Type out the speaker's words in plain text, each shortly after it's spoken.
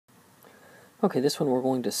Okay, this one we're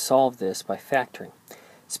going to solve this by factoring.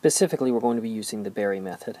 Specifically, we're going to be using the Berry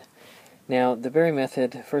method. Now, the Berry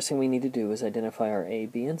method, first thing we need to do is identify our a,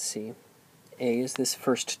 b, and c. A is this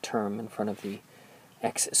first term in front of the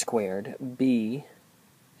x squared. B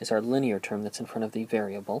is our linear term that's in front of the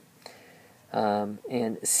variable.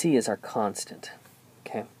 And c is our constant.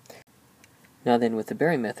 Okay. Now then, with the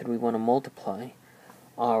Berry method, we want to multiply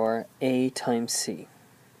our a times c.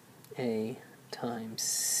 A times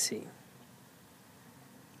c.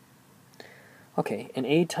 Okay, and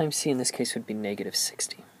a times c in this case would be negative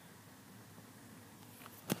 60.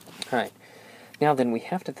 Alright, now then we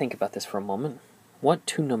have to think about this for a moment. What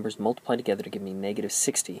two numbers multiply together to give me negative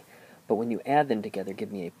 60, but when you add them together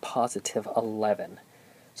give me a positive 11?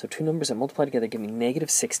 So two numbers that multiply together give me negative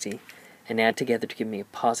 60, and add together to give me a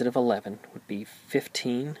positive 11 would be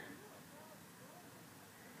 15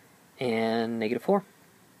 and negative 4.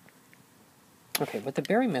 Okay, with the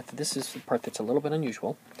Berry method, this is the part that's a little bit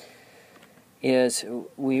unusual, is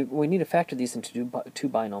we need to factor these into two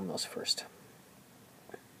binomials first.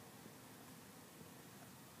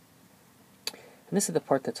 And this is the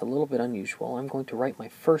part that's a little bit unusual. I'm going to write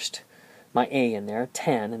my a in there,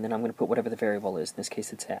 10, and then I'm going to put whatever the variable is. In this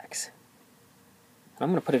case, it's x. And I'm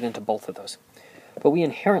going to put it into both of those. But we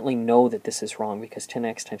inherently know that this is wrong because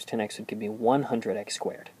 10x times 10x would give me 100x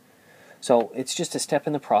squared. So it's just a step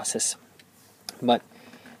in the process, but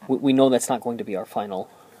we know that's not going to be our final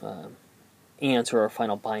answer, or our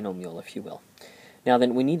final binomial, if you will. Now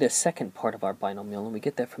then, we need a second part of our binomial, and we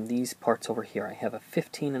get that from these parts over here. I have a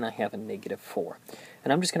 15 and I have a negative 4.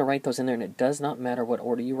 And I'm just going to write those in there, and it does not matter what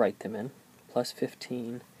order you write them in. Plus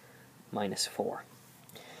 15 minus 4.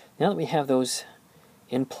 Now that we have those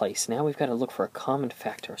in place, now we've got to look for a common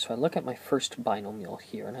factor. So I look at my first binomial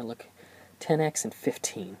here, and I look 10x and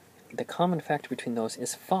 15. The common factor between those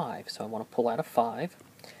is 5, so I want to pull out a 5.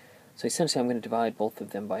 So essentially I'm going to divide both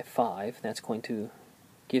of them by 5. That's going to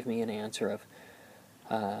give me an answer of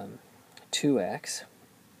 2x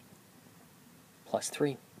plus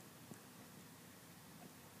 3.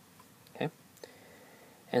 Okay?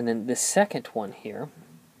 And then the second one here,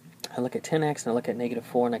 I look at 10x and I look at negative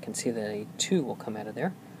 4, and I can see that a 2 will come out of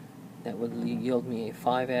there. That would yield me a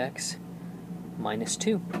 5x minus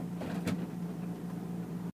 2.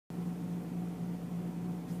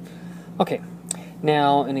 Okay,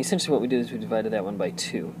 now, and essentially what we did is we divided that one by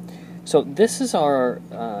 2. So this is our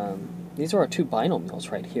these are our two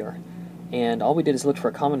binomials right here, and all we did is look for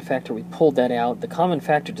a common factor. We pulled that out. The common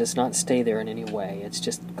factor does not stay there in any way. It's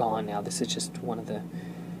just gone now. This is just one of the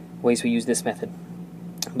ways we use this method.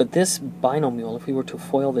 But this binomial, if we were to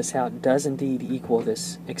FOIL this out, does indeed equal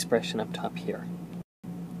this expression up top here.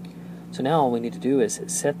 So now all we need to do is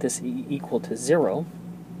set this equal to 0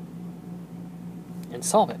 and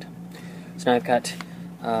solve it. So now I've got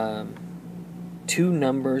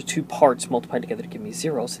two parts multiplied together to give me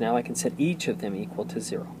 0, so now I can set each of them equal to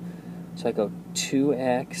 0. So I go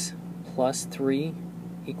 2x plus 3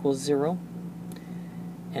 equals 0,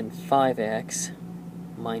 and 5x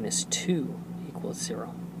minus 2 equals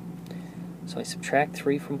 0. So I subtract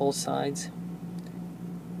 3 from both sides.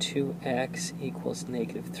 2x equals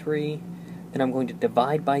negative 3. Then I'm going to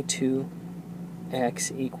divide by 2.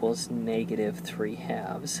 X equals negative 3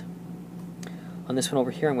 halves. On this one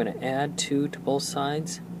over here, I'm going to add 2 to both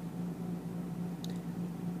sides.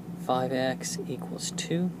 5x equals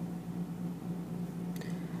 2.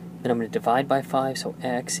 Then I'm going to divide by 5, so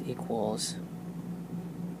x equals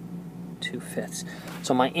 2/5.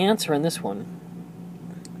 So my answer in this one,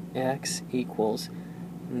 x equals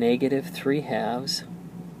negative 3 halves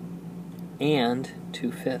and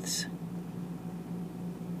 2/5.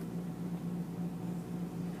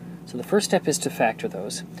 So the first step is to factor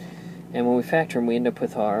those. And when we factor them, we end up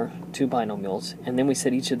with our two binomials, and then we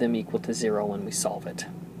set each of them equal to 0 when we solve it.